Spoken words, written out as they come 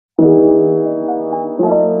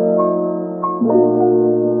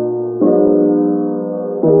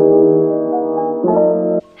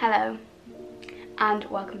and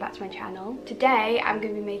welcome back to my channel. Today I'm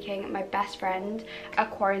going to be making my best friend a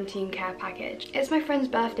quarantine care package. It's my friend's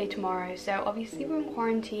birthday tomorrow, so obviously we're in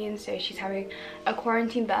quarantine, so she's having a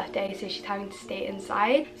quarantine birthday, so she's having to stay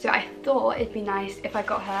inside. So I thought it'd be nice if I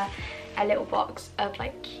got her a little box of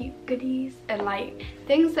like cute goodies and like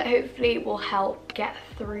things that hopefully will help get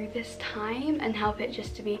through this time and help it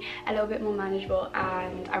just to be a little bit more manageable,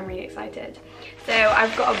 and I'm really excited. So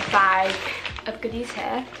I've got a bag of goodies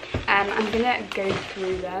here. I'm gonna go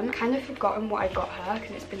through them. Kind of forgotten what I got her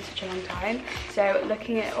because it's been such a long time, so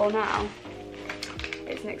looking at it all now,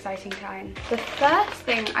 it's an exciting time. The first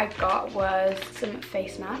thing I got was some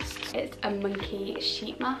face masks. It's a monkey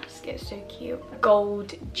sheet mask. It's so cute.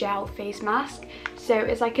 Gold gel face mask. So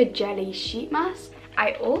it's like a jelly sheet mask.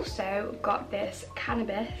 I also got this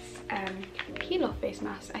cannabis peel off face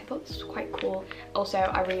mask. I thought this was quite cool. Also,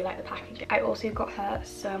 I really like the packaging. I also got her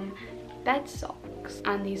some bed socks,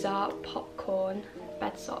 and these are popcorn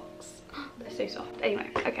bed socks. They're so soft.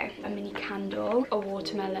 Anyway, okay, a mini candle, a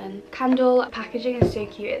watermelon. Candle packaging is so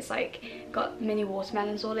cute. It's like got mini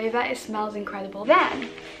watermelons all over. It smells incredible. Then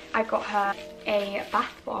I got her a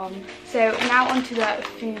bath bomb. So now onto the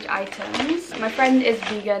food items. My friend is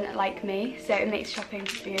vegan like me, so it makes shopping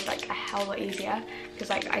for food like a hell lot easier because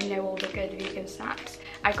like I know all the good vegan snacks.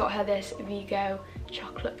 I got her this Vigo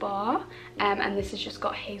chocolate bar, and this has just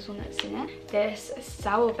got hazelnuts in it. This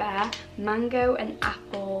Sour Bear mango and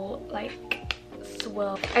apple like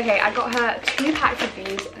swirl. Okay, I got her 2 packs of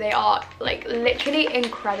these. They are like literally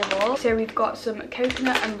incredible. So we've got some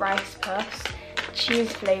coconut and rice puffs,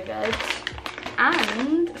 cheese flavored,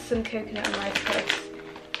 and some coconut and rice puffs,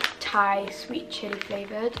 Thai sweet chili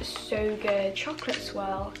flavored. So good. Chocolate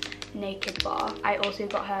swirl naked bar. I also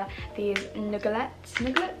got her these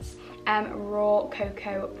nuggets, raw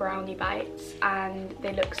cocoa brownie bites, and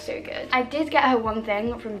they look so good. I did get her one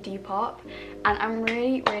thing from Depop, and I'm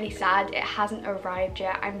really sad it hasn't arrived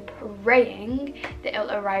yet. I'm praying that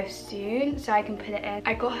it'll arrive soon so I can put it in.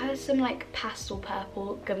 I got her some like pastel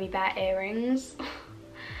purple gummy bear earrings.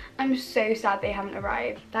 I'm so sad they haven't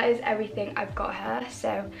arrived. That is everything I've got her,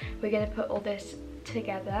 so we're gonna put all this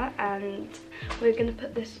together and we're gonna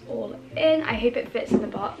put this all in. I hope it fits in the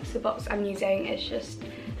box. The box I'm using is just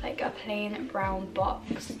like a plain brown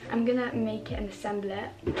box. I'm gonna make it and assemble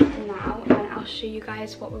it now, and I'll show you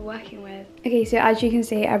guys what we're working with. Okay, so as you can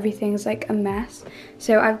see, everything's like a mess.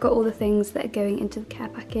 So I've got all the things that are going into the care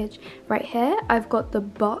package right here. I've got the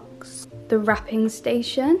box, the wrapping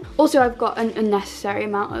station. Also, I've got an unnecessary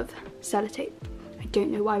amount of sellotape. I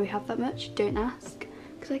don't know why we have that much, don't ask,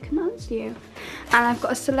 because I can answer you. And I've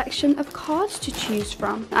got a selection of cards to choose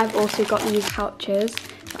from. I've also got these pouches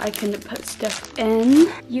that I can put stuff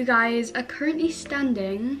in. You guys are currently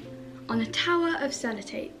standing on a tower of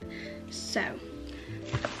sellotape. So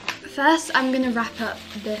first I'm gonna wrap up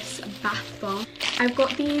this bath bomb. I've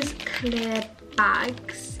got these clear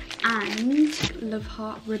bags and love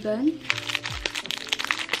heart ribbon.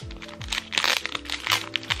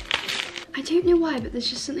 I don't know why, but there's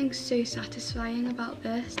just something so satisfying about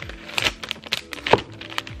this.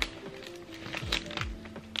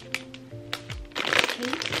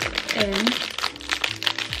 Take in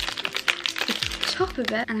the top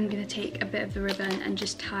of it, and I'm going to take a bit of the ribbon and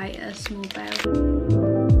just tie a small bow.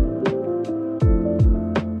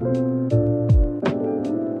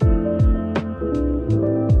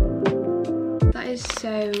 That is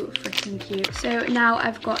so freaking cute. So now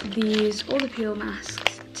I've got these, all the peel masks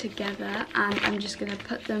together, and I'm just gonna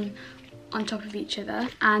put them on top of each other.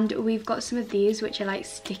 And we've got some of these which are like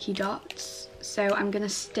sticky dots, so I'm gonna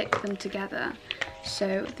stick them together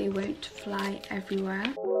so they won't fly everywhere.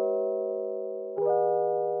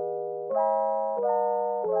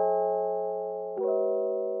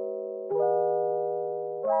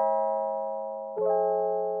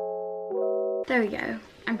 There we go.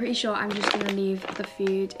 I'm pretty sure I'm just gonna leave the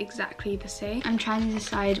food exactly the same. I'm trying to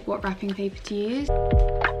decide what wrapping paper to use.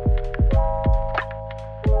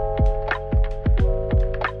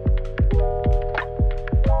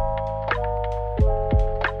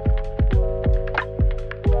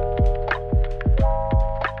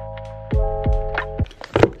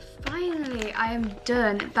 Finally, I am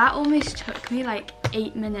done. That almost took me like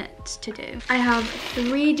 8 minutes to do. I have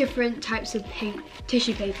 3 different types of pink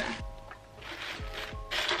tissue paper.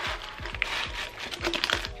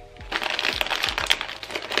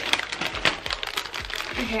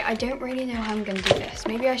 Okay, I don't really know how I'm gonna do this.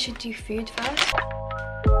 Maybe I should do food first.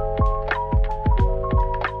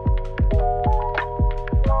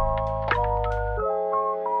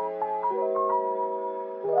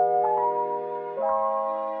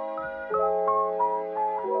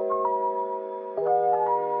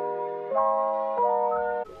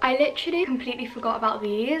 I literally completely forgot about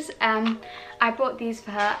these. I bought these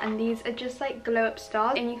for her, and these are just like glow up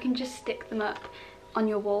stars, and you can just stick them up on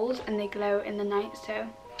your walls and they glow in the night, so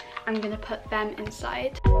I'm gonna put them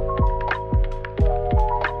inside.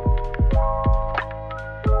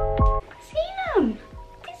 Salem,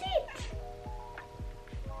 what is it?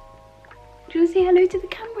 Do you want to say hello to the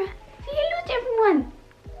camera? Say hello to everyone.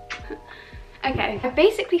 Okay, I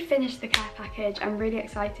basically finished the care package. I'm really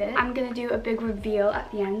excited. I'm gonna do a big reveal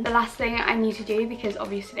at the end. The last thing I need to do, because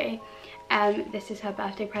obviously this is her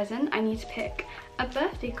birthday present, I need to pick a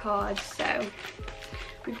birthday card. So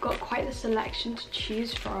we've got quite the selection to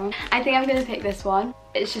choose from. I think I'm gonna pick this one.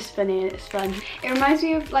 It's just funny and it's fun. It reminds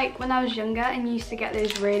me of like when I was younger and you used to get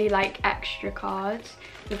those really like extra cards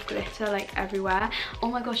with glitter like everywhere. Oh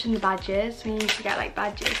my gosh, and the badges, when you used to get like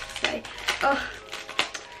badges to say, oh,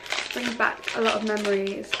 brings back a lot of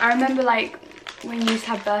memories. I remember like when you used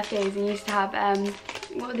to have birthdays and you used to have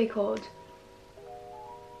what were they called?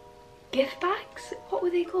 Gift bags? What were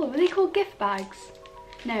they called? Were they called gift bags?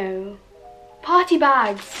 No. Party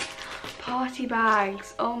bags. Party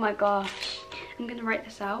bags. Oh my gosh. I'm gonna write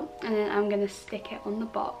this out and then I'm gonna stick it on the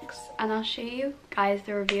box and I'll show you guys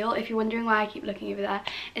the reveal. If you're wondering why I keep looking over there,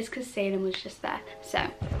 it's because Salem was just there. So,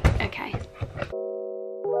 okay.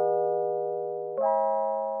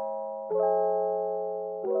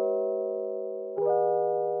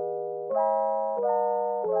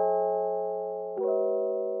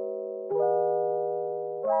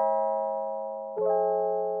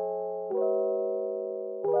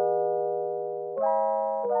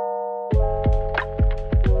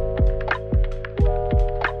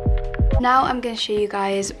 Now I'm going to show you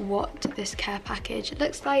guys what this care package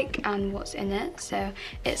looks like and what's in it. So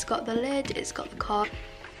it's got the lid, it's got the card.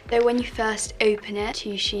 So when you first open it,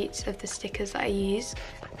 2 sheets of the stickers that I use.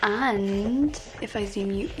 And if I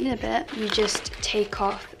zoom you in a bit, you just take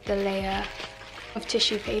off the layer of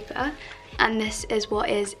tissue paper. And this is what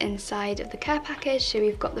is inside of the care package. So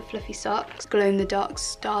we've got the fluffy socks, glow in the dark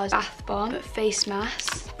stars, bath bomb, face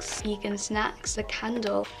masks, vegan snacks, a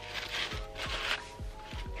candle.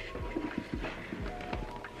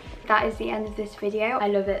 That is the end of this video. I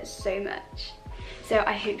love it so much. So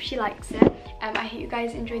I hope she likes it. I hope you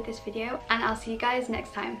guys enjoyed this video and I'll see you guys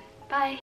next time. Bye.